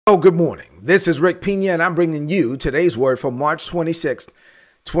Oh, good morning. This is Rick Pina, and I'm bringing you today's word for March 26th,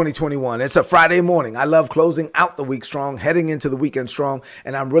 2021. It's a Friday morning. I love closing out the week strong, heading into the weekend strong,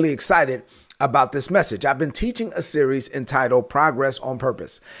 and I'm really excited about this message. I've been teaching a series entitled Progress on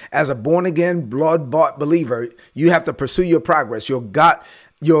Purpose. As a born-again, blood-bought believer, you have to pursue your progress, your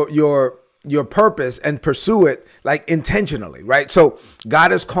purpose, and pursue it like intentionally, right? So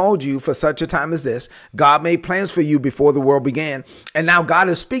God has called you for such a time as this. God made plans for you before the world began. And now God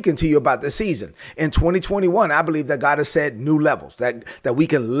is speaking to you about this season. In 2021, I believe that God has said new levels, that we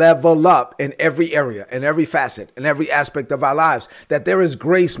can level up in every area, in every facet, in every aspect of our lives, that there is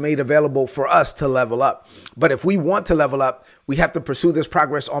grace made available for us to level up. But if we want to level up, we have to pursue this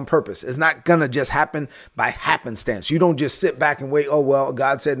progress on purpose. It's not going to just happen by happenstance. You don't just sit back and wait. Oh, well,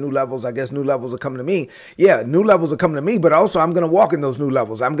 God said new levels. I guess new levels are coming to me. Yeah, new levels are coming to me, but also I'm going to walk in those new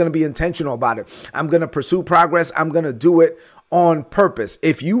levels. I'm going to be intentional about it. I'm going to pursue progress. I'm going to do it on purpose.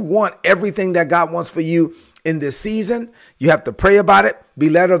 If you want everything that God wants for you in this season, you have to pray about it, be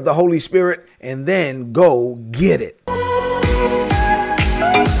led of the Holy Spirit, and then go get it.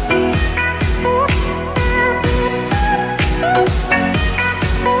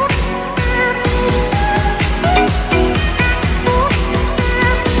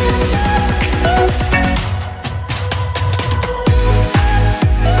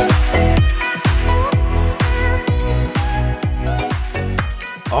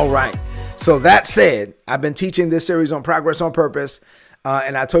 All right. So that said, I've been teaching this series on progress on purpose.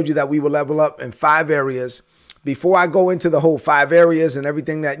 And I told you that we will level up in 5 areas. Before I go into the whole 5 areas and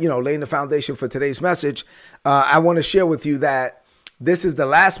everything that, laying the foundation for today's message, I want to share with you that this is the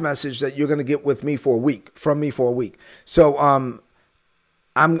last message that you're going to get with me for a week, from me for a week. So I'm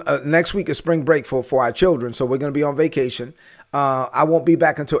next week is spring break for our children. So we're going to be on vacation. I won't be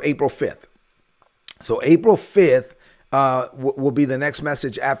back until April 5th. So April 5th. Will be the next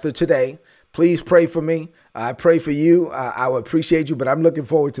message after today. Please pray for me. I pray for you. I would appreciate you, but I'm looking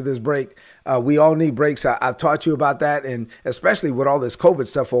forward to this break. We all need breaks. I've taught you about that, and especially with all this COVID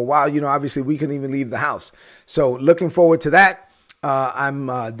stuff for a while, obviously we couldn't even leave the house. So looking forward to that. I'm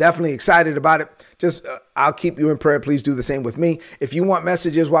definitely excited about it. Just I'll keep you in prayer. Please do the same with me. If you want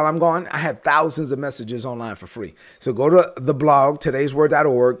messages while I'm gone, I have thousands of messages online for free. So go to the blog,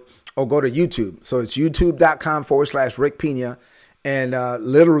 todaysword.org, or go to YouTube. So it's youtube.com/Rick Pina, and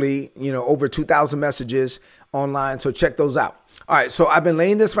literally, over 2,000 messages online. So check those out. All right. So I've been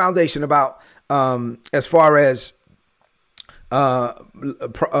laying this foundation about as far as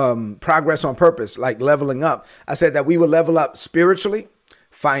progress on purpose, like leveling up. I said that we will level up spiritually,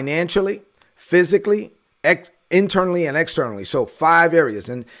 financially, physically, internally, and externally. So 5 areas.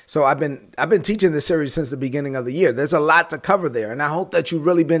 And so I've been teaching this series since the beginning of the year. There's a lot to cover there. And I hope that you've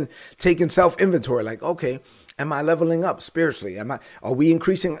really been taking self-inventory, like, okay, am I leveling up spiritually? Are we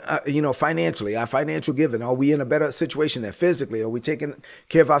increasing, financially, our financial giving? Are we in a better situation there physically? Are we taking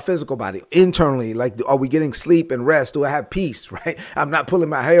care of our physical body? Internally, like, are we getting sleep and rest? Do I have peace, right? I'm not pulling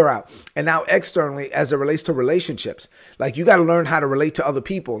my hair out. And now externally, as it relates to relationships, like, you got to learn how to relate to other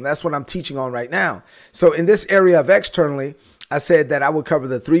people. And that's what I'm teaching on right now. So in this area of externally, I said that I would cover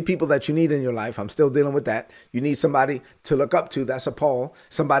the 3 people that you need in your life. I'm still dealing with that. You need somebody to look up to. That's a Paul.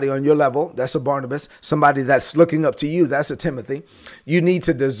 Somebody on your level. That's a Barnabas. Somebody that's looking up to you. That's a Timothy. You need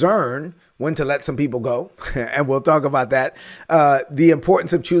to discern when to let some people go. And we'll talk about that. The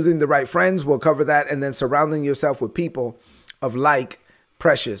importance of choosing the right friends. We'll cover that. And then surrounding yourself with people of like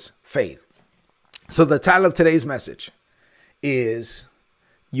precious faith. So the title of today's message is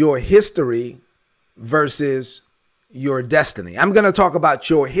Your History versus Your Destiny. I'm going to talk about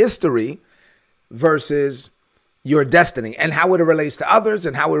your history versus your destiny and how it relates to others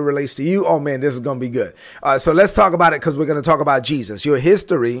and how it relates to you. Oh man, this is going to be good. So let's talk about it, because we're going to talk about Jesus, your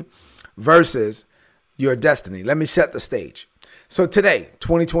history versus your destiny. Let me set the stage. So today,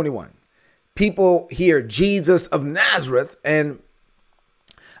 2021, people hear Jesus of Nazareth, and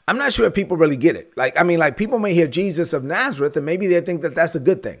I'm not sure if people really get it. Like people may hear Jesus of Nazareth and maybe they think that that's a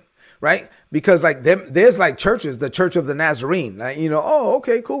good thing. Right? Because there's like churches, the Church of the Nazarene, like, oh,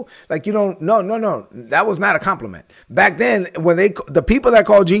 okay, cool. Like, no. That was not a compliment. Back then, when the people that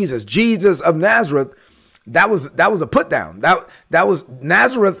called Jesus of Nazareth, that was a put down. That was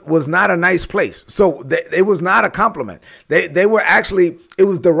Nazareth was not a nice place. So it was not a compliment. They were actually, it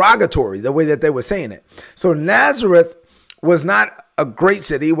was derogatory the way that they were saying it. So Nazareth was not a great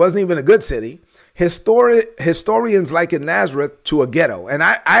city. It wasn't even a good city. Historians liken Nazareth to a ghetto. And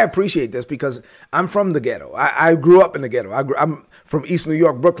I appreciate this because I'm from the ghetto. I grew up in the ghetto. I'm from East New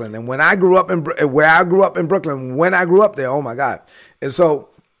York, Brooklyn. And when I grew up in Brooklyn, when I grew up there, oh my God. And so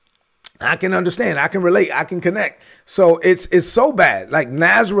I can understand. I can relate. I can connect. So it's so bad. Like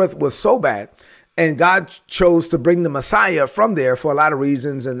Nazareth was so bad. And God chose to bring the Messiah from there for a lot of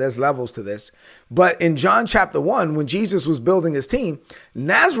reasons. And there's levels to this. But in John chapter 1, when Jesus was building his team,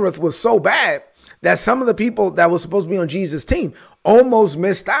 Nazareth was so bad that some of the people that were supposed to be on Jesus' team almost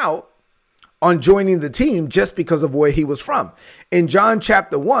missed out on joining the team just because of where he was from. In John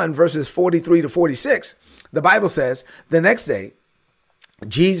chapter 1, verses 43 to 46, the Bible says, the next day,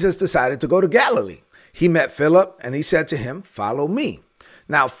 Jesus decided to go to Galilee. He met Philip and he said to him, follow me.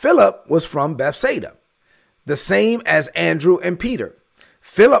 Now, Philip was from Bethsaida, the same as Andrew and Peter.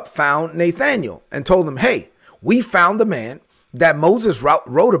 Philip found Nathanael and told him, hey, we found the man that Moses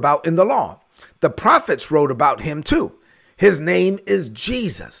wrote about in the law. The prophets wrote about him too. His name is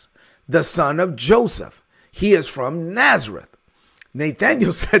Jesus, the son of Joseph. He is from Nazareth.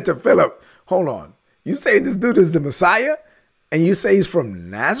 Nathanael said to Philip, hold on, you say this dude is the Messiah and you say he's from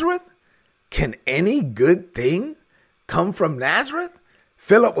Nazareth? Can any good thing come from Nazareth?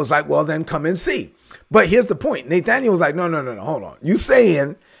 Philip was like, well, then come and see. But here's the point. Nathanael was like, no, hold on. You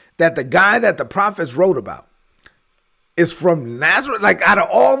saying that the guy that the prophets wrote about is from Nazareth? Like out of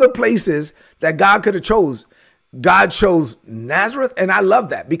all the places that God could have chose, God chose Nazareth. And I love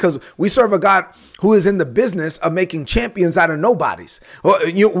that because we serve a God who is in the business of making champions out of nobodies.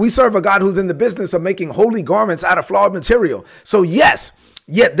 We serve a God who's in the business of making holy garments out of flawed material. So yes,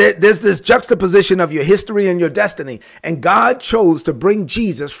 yet there's this juxtaposition of your history and your destiny. And God chose to bring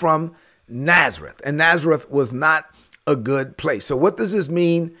Jesus from Nazareth. And Nazareth was not a good place. So what does this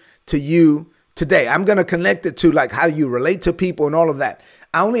mean to you today? I'm going to connect it to like how you relate to people and all of that.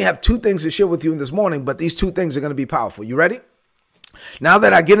 I only have two things to share with you in this morning, but these two things are going to be powerful. You ready? Now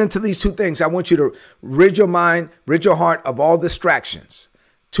that I get into these two things, I want you to rid your mind, rid your heart of all distractions.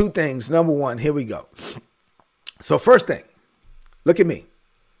 Two things. Number one, here we go. So first thing, look at me.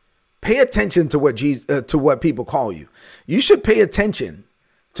 Pay attention to what people call you. You should pay attention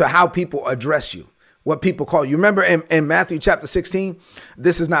to how people address you, what people call you. Remember in Matthew chapter 16,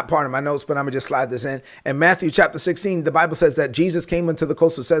 this is not part of my notes, but I'm going to just slide this in. In Matthew chapter 16, the Bible says that Jesus came into the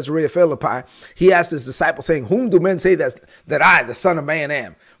coast of Caesarea Philippi. He asked his disciples saying, whom do men say that I, the Son of Man,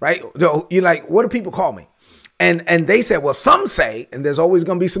 am? Right? You're like, what do people call me? And they said, well, some say, and there's always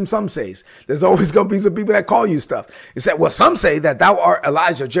going to be some says. There's always going to be some people that call you stuff. He said, well, some say that thou art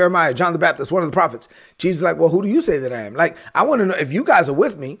Elijah, Jeremiah, John the Baptist, one of the prophets. Jesus is like, well, who do you say that I am? Like, I want to know if you guys are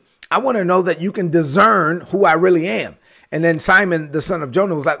with me. I want to know that you can discern who I really am. And then Simon, the son of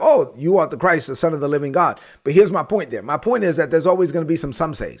Jonah, was like, oh, you are the Christ, the son of the living God. But here's my point there. My point is that there's always going to be some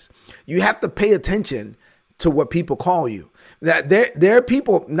says. You have to pay attention to what people call you. That there are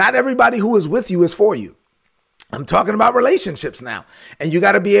people, not everybody who is with you is for you. I'm talking about relationships now. And you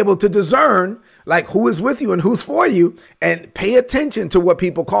got to be able to discern like who is with you and who's for you and pay attention to what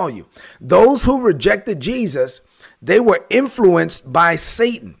people call you. Those who rejected Jesus, they were influenced by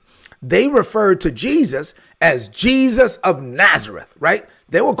Satan. They referred to Jesus as Jesus of Nazareth, right?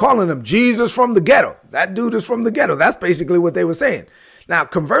 They were calling him Jesus from the ghetto. That dude is from the ghetto. That's basically what they were saying. Now,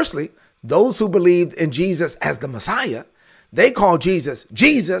 conversely, those who believed in Jesus as the Messiah, they called Jesus,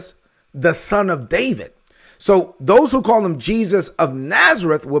 the son of David. So those who call him Jesus of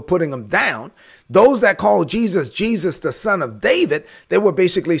Nazareth were putting him down. Those that call Jesus, the son of David, they were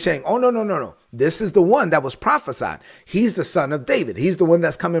basically saying, oh, no. This is the one that was prophesied. He's the son of David. He's the one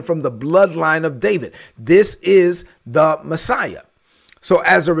that's coming from the bloodline of David. This is the Messiah. So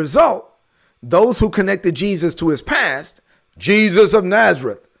as a result, those who connected Jesus to his past, Jesus of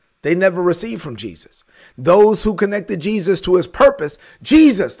Nazareth, they never received from Jesus. Those who connected Jesus to his purpose,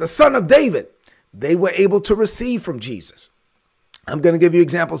 Jesus, the son of David, they were able to receive from Jesus. I'm going to give you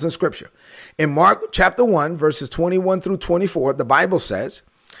examples in scripture. In Mark chapter 1, verses 21 through 24, the Bible says,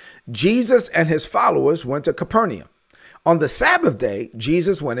 Jesus and his followers went to Capernaum. On the Sabbath day,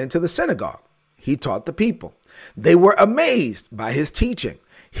 Jesus went into the synagogue. He taught the people. They were amazed by his teaching.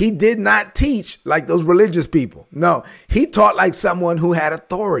 He did not teach like those religious people. No, he taught like someone who had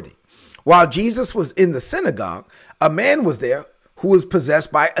authority. While Jesus was in the synagogue, a man was there who was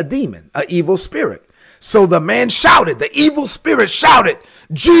possessed by a demon, an evil spirit. So the man shouted, the evil spirit shouted,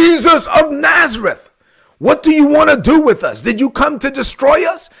 Jesus of Nazareth, what do you want to do with us? Did you come to destroy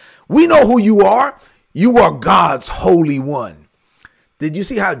us? We know who you are. You are God's Holy One. Did you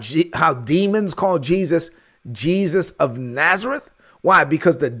see how demons call Jesus, Jesus of Nazareth? Why?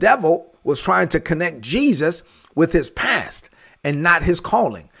 Because the devil was trying to connect Jesus with his past and not his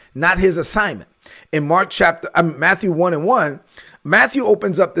calling, not his assignment. In Matthew 1:1, Matthew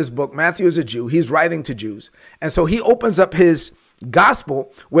opens up this book. Matthew is a Jew. He's writing to Jews. And so he opens up his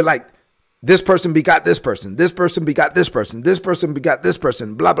gospel with like This person begot this person. This person begot this person. This person begot this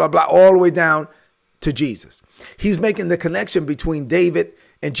person, blah, blah, blah, all the way down to Jesus. He's making the connection between David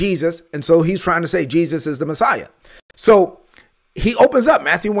and Jesus. And so he's trying to say Jesus is the Messiah. So he opens up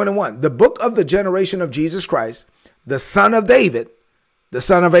Matthew 1:1, the book of the generation of Jesus Christ, the son of David, the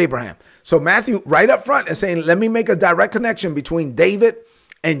son of Abraham. So Matthew right up front is saying, let me make a direct connection between David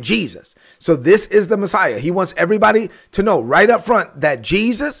and Jesus. So this is the Messiah. He wants everybody to know right up front that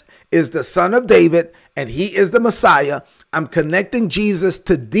Jesus is the son of David and he is the Messiah. I'm connecting Jesus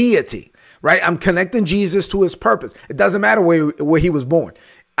to deity, right? I'm connecting Jesus to his purpose. It doesn't matter where he was born.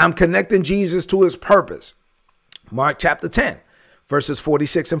 I'm connecting Jesus to his purpose. Mark chapter 10, verses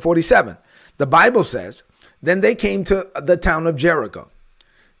 46 and 47. The Bible says, then they came to the town of Jericho.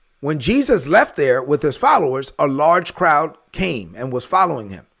 When Jesus left there with his followers, a large crowd came and was following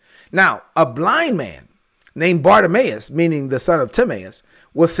him. Now, a blind man named Bartimaeus, meaning the son of Timaeus,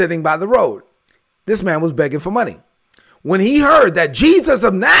 was sitting by the road. This man was begging for money. When he heard that Jesus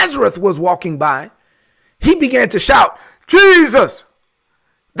of Nazareth was walking by, he began to shout, Jesus,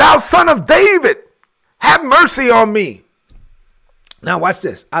 thou son of David, have mercy on me. Now watch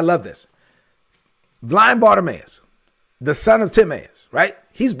this. I love this. Blind Bartimaeus, the son of Timaeus, right?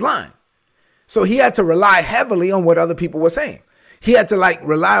 He's blind. So he had to rely heavily on what other people were saying. He had to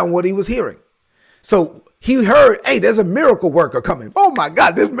rely on what he was hearing. So he heard, hey, there's a miracle worker coming. Oh my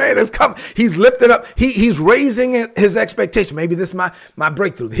God, this man is coming. He's lifted up. He's raising his expectation. Maybe this is my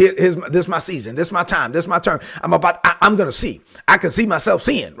breakthrough. This is my season. This is my time. This is my turn. I'm going to see. I can see myself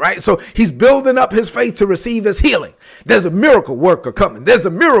seeing, right? So he's building up his faith to receive his healing. There's a miracle worker coming. There's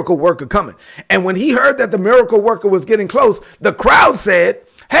a miracle worker coming. And when he heard that the miracle worker was getting close, the crowd said,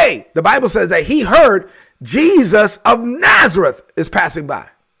 hey, the Bible says that he heard Jesus of Nazareth is passing by.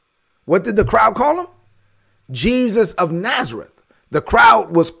 What did the crowd call him? Jesus of Nazareth. The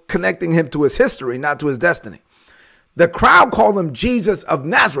crowd was connecting him to his history, not to his destiny. The crowd called him Jesus of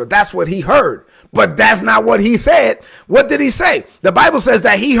Nazareth. That's what he heard. But that's not what he said. What did he say? The Bible says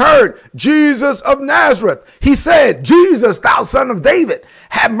that he heard Jesus of Nazareth. He said, Jesus, thou son of David,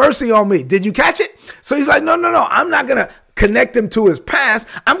 have mercy on me. Did you catch it? So he's like, no. I'm not going to connect him to his past.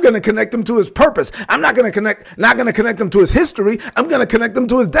 I'm going to connect him to his purpose. I'm not going to connect him to his history. I'm going to connect him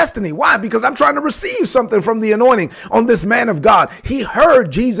to his destiny. Why? Because I'm trying to receive something from the anointing on this man of God. He heard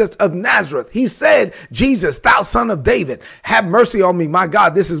Jesus of Nazareth. He said, Jesus, thou son of David, have mercy on me. My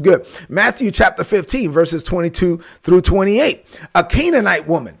God, this is good. Matthew chapter 15, verses 22 through 28. A Canaanite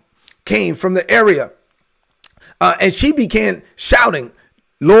woman came from the area and she began shouting,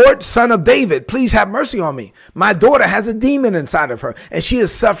 Lord, son of David, please have mercy on me. My daughter has a demon inside of her, and she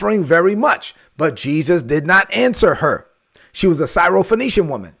is suffering very much. But Jesus did not answer her. She was a Syrophoenician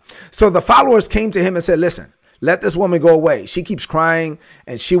woman. So the followers came to him and said, listen, let this woman go away. She keeps crying,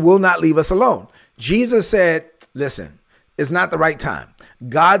 and she will not leave us alone. Jesus said, listen, it's not the right time.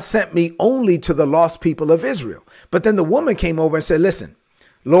 God sent me only to the lost people of Israel. But then the woman came over and said, listen,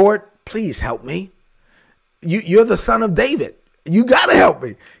 Lord, please help me. You're the son of David. You got to help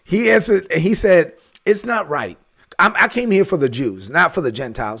me. He answered and he said, it's not right. I came here for the Jews, not for the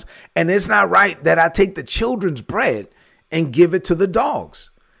Gentiles. And it's not right that I take the children's bread and give it to the dogs.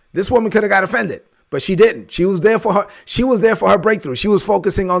 This woman could have got offended, but she didn't. She was there for her. She was there for her breakthrough. She was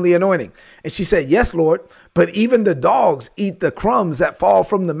focusing on the anointing. And she said, yes, Lord, but even the dogs eat the crumbs that fall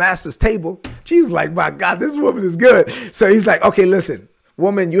from the master's table. She's like, my God, this woman is good. So he's like, okay, listen,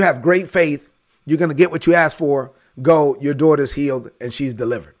 woman, you have great faith. You're going to get what you asked for. Go, your daughter's healed and she's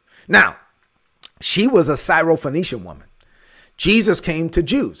delivered. Now, she was a Syrophoenician woman. Jesus came to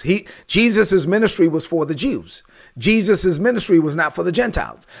Jews. Jesus's ministry was for the Jews. Jesus's ministry was not for the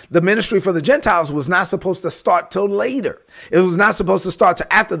Gentiles. The ministry for the Gentiles was not supposed to start till later. It was not supposed to start till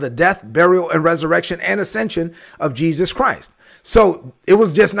after the death, burial, and resurrection and ascension of Jesus Christ. So it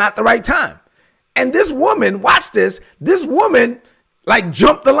was just not the right time. And this woman, watch this, this woman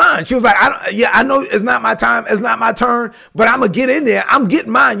jumped the line. She was like, I know it's not my time. It's not my turn, but I'm going to get in there. I'm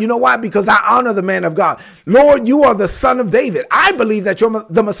getting mine. You know why? Because I honor the man of God. Lord, you are the son of David. I believe that you're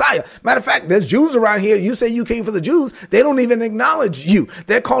the Messiah. Matter of fact, there's Jews around here. You say you came for the Jews. They don't even acknowledge you.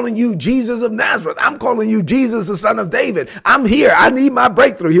 They're calling you Jesus of Nazareth. I'm calling you Jesus, the son of David. I'm here. I need my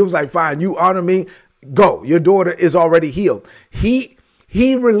breakthrough. He was like, fine, you honor me. Go. Your daughter is already healed.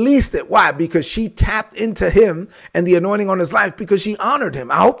 He released it. Why? Because she tapped into him and the anointing on his life because she honored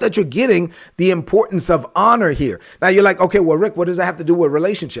him. I hope that you're getting the importance of honor here. Now you're like, okay, well, Rick, what does that have to do with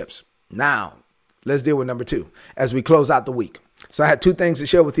relationships? Now, let's deal with number 2 as we close out the week. So I had 2 things to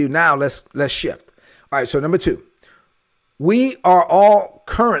share with you. Now let's shift. All right. So number 2, We are all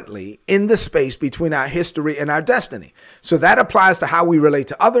currently in the space between our history and our destiny. So that applies to how we relate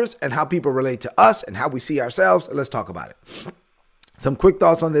to others and how people relate to us and how we see ourselves. Let's talk about it. Some quick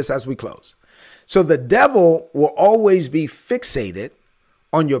thoughts on this as we close. So the devil will always be fixated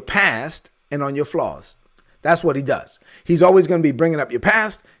on your past and on your flaws. That's what he does. He's always going to be bringing up your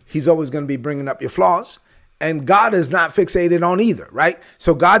past. He's always going to be bringing up your flaws. And God is not fixated on either, right?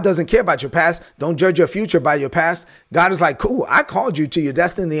 So God doesn't care about your past. Don't judge your future by your past. God is like, cool, I called you to your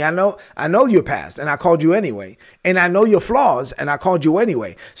destiny. I know your past and I called you anyway. And I know your flaws and I called you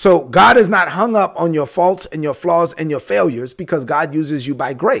anyway. So God is not hung up on your faults and your flaws and your failures because God uses you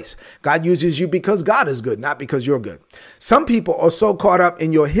by grace. God uses you because God is good, not because you're good. Some people are so caught up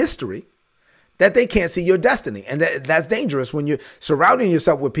in your history that they can't see your destiny. And that's dangerous. When you're surrounding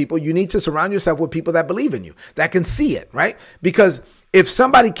yourself with people, you need to surround yourself with people that believe in you, that can see it, right? Because if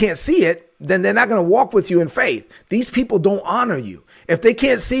somebody can't see it, then they're not going to walk with you in faith. These people don't honor you. If they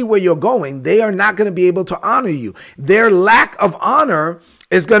can't see where you're going, they are not going to be able to honor you. Their lack of honor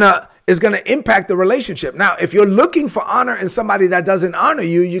is going to impact the relationship. Now, if you're looking for honor in somebody that doesn't honor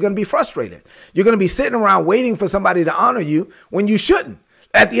you, you're going to be frustrated. You're going to be sitting around waiting for somebody to honor you when you shouldn't.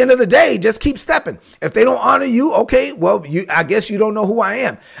 At the end of the day, just keep stepping. If they don't honor you, okay, well, I guess you don't know who I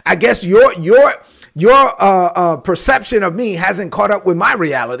am. I guess your perception of me hasn't caught up with my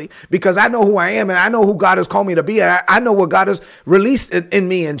reality, because I know who I am and I know who God has called me to be. And I know what God has released in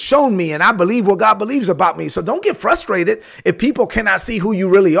me and shown me, and I believe what God believes about me. So don't get frustrated if people cannot see who you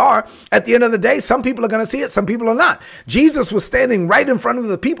really are. At the end of the day, some people are going to see it, some people are not. Jesus was standing right in front of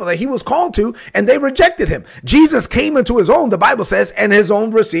the people that he was called to, and they rejected him. Jesus came into his own, the Bible says, and his own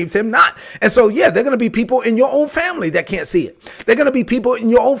received him not. And so, yeah, they're going to be people in your own family that can't see it. They're going to be people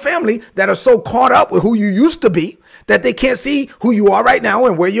in your own family that are so caught up with who you used to be that they can't see who you are right now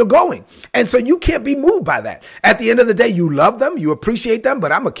and where you're going. And so you can't be moved by that. At the end of the day, you love them, you appreciate them,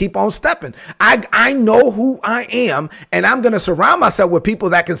 but I'm going to keep on stepping. I know who I am, and I'm going to surround myself with people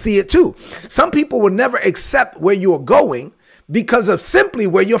that can see it too. Some people will never accept where you're going because of simply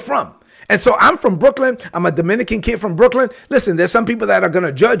where you're from. And so I'm from Brooklyn. I'm a Dominican kid from Brooklyn. Listen, there's some people that are going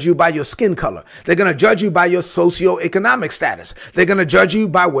to judge you by your skin color. They're going to judge you by your socioeconomic status. They're going to judge you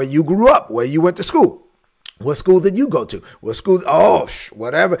by where you grew up, where you went to school. What school did you go to? What school? Oh,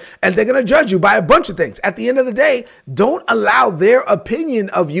 whatever. And they're going to judge you by a bunch of things. At the end of the day, don't allow their opinion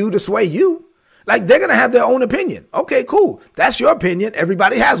of you to sway you. Like, they're going to have their own opinion. Okay, cool. That's your opinion.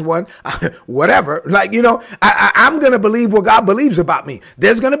 Everybody has one. Whatever. Like, I'm going to believe what God believes about me.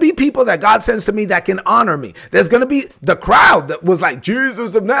 There's going to be people that God sends to me that can honor me. There's going to be the crowd that was like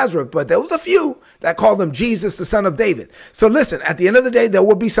Jesus of Nazareth, but there was a few that called him Jesus, the son of David. So listen, at the end of the day, there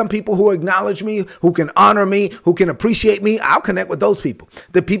will be some people who acknowledge me, who can honor me, who can appreciate me. I'll connect with those people.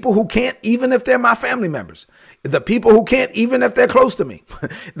 The people who can't, even if they're my family members. The people who can't, even if they're close to me.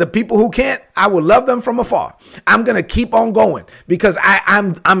 The people who can't, I will love them from afar. I'm going to keep on going because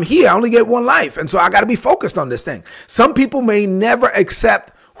I'm here. I only get one life. And so I got to be focused on this thing. Some people may never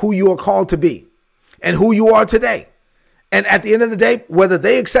accept who you are called to be and who you are today. And at the end of the day, whether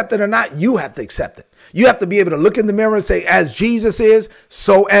they accept it or not, you have to accept it. You have to be able to look in the mirror and say, as Jesus is,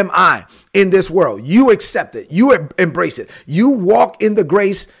 so am I in this world. You accept it. You embrace it. You walk in the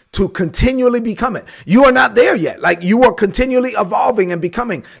grace to continually become it. You are not there yet. Like, you are continually evolving and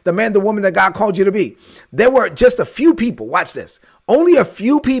becoming the man, the woman that God called you to be. There were just a few people. Watch this. Only a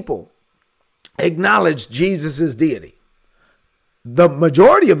few people acknowledged Jesus's deity. The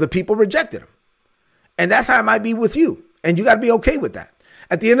majority of the people rejected him. And that's how it might be with you. And you got to be okay with that.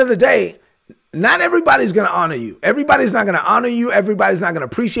 At the end of the day, not everybody's going to honor you. Everybody's not going to honor you. Everybody's not going to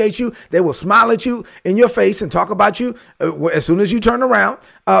appreciate you. They will smile at you in your face and talk about you as soon as you turn around.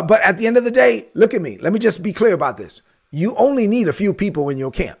 But at the end of the day, look at me. Let me just be clear about this. You only need a few people in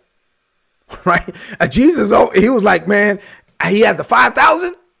your camp, right? Jesus, he was like, man, he had the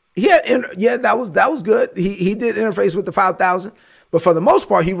 5,000. Yeah, that was good. He did interface with the 5,000, but for the most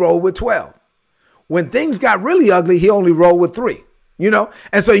part, he rolled with 12. When things got really ugly, he only rolled with 3.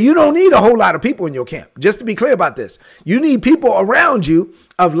 And so you don't need a whole lot of people in your camp. Just to be clear about this, you need people around you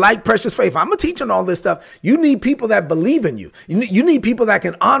of like precious faith. I'm teaching all this stuff. You need people that believe in you. You need people that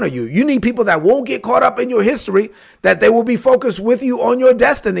can honor you. You need people that won't get caught up in your history, that they will be focused with you on your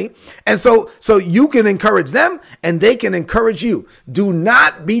destiny. And so you can encourage them and they can encourage you. Do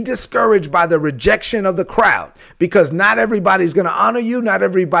not be discouraged by the rejection of the crowd, because not everybody's going to honor you. Not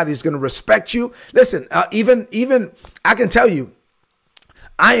everybody's going to respect you. Listen, even I can tell you,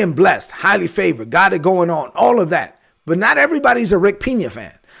 I am blessed, highly favored, got it going on, all of that. But not everybody's a Rick Pina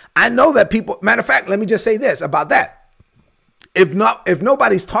fan. I know that people, matter of fact, let me just say this about that. If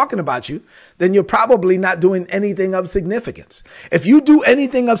nobody's talking about you, then you're probably not doing anything of significance. If you do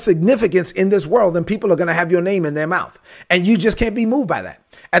anything of significance in this world, then people are going to have your name in their mouth, and you just can't be moved by that.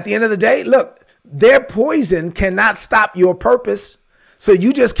 At the end of the day, look, their poison cannot stop your purpose. So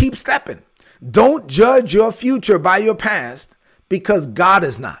you just keep stepping. Don't judge your future by your past, because God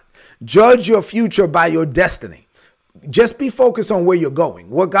is not. Judge your future by your destiny. Just be focused on where you're going,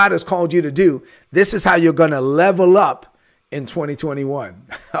 what God has called you to do. This is how you're going to level up in 2021.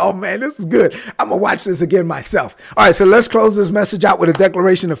 Oh man, this is good. I'm going to watch this again myself. All right, so let's close this message out with a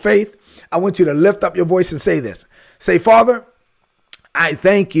declaration of faith. I want you to lift up your voice and say this. Say, Father, I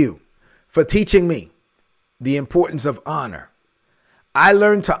thank you for teaching me the importance of honor. I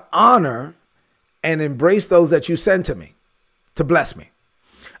learned to honor and embrace those that you send to me to bless me.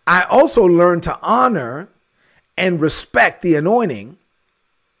 I also learned to honor and respect the anointing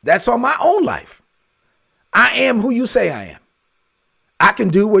that's on my own life. I am who you say I am. I can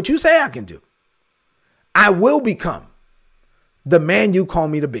do what you say I can do. I will become the man you call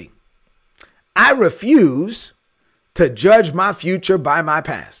me to be. I refuse to judge my future by my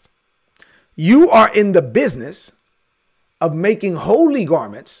past. You are in the business of making holy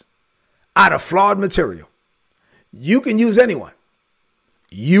garments out of flawed material. You can use anyone.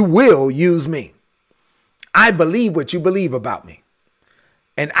 You will use me. I believe what you believe about me.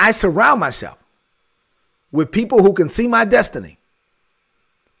 And I surround myself with people who can see my destiny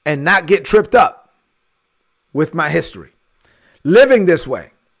and not get tripped up with my history. Living this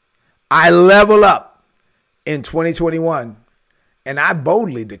way, I level up in 2021, and I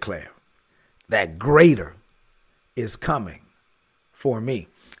boldly declare that greater is coming for me.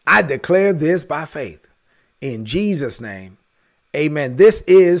 I declare this by faith in Jesus' name. Amen. This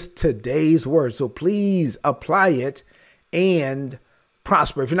is today's word. So please apply it and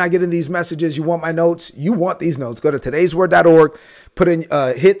prosper. If you're not getting these messages, you want my notes, you want these notes, go to todaysword.org, put in,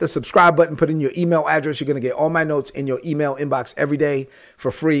 hit the subscribe button, put in your email address. You're going to get all my notes in your email inbox every day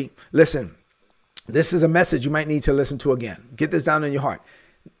for free. Listen, this is a message you might need to listen to again. Get this down in your heart.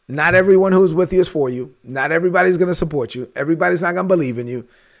 Not everyone who's with you is for you. Not everybody's going to support you. Everybody's not going to believe in you.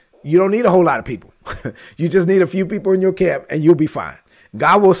 You don't need a whole lot of people. You just need a few people in your camp and you'll be fine.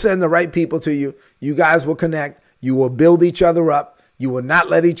 God will send the right people to you. You guys will connect. You will build each other up. You will not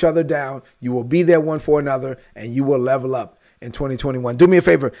let each other down. You will be there one for another, and you will level up in 2021. Do me a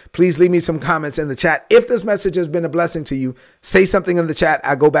favor. Please leave me some comments in the chat. If this message has been a blessing to you, say something in the chat.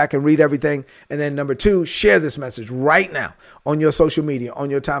 I go back and read everything. And then number 2, share this message right now on your social media,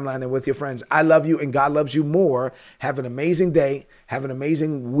 on your timeline, and with your friends. I love you, and God loves you more. Have an amazing day. Have an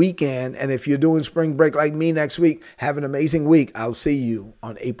amazing weekend. And if you're doing spring break like me next week, have an amazing week. I'll see you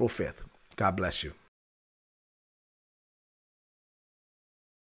on April 5th. God bless you.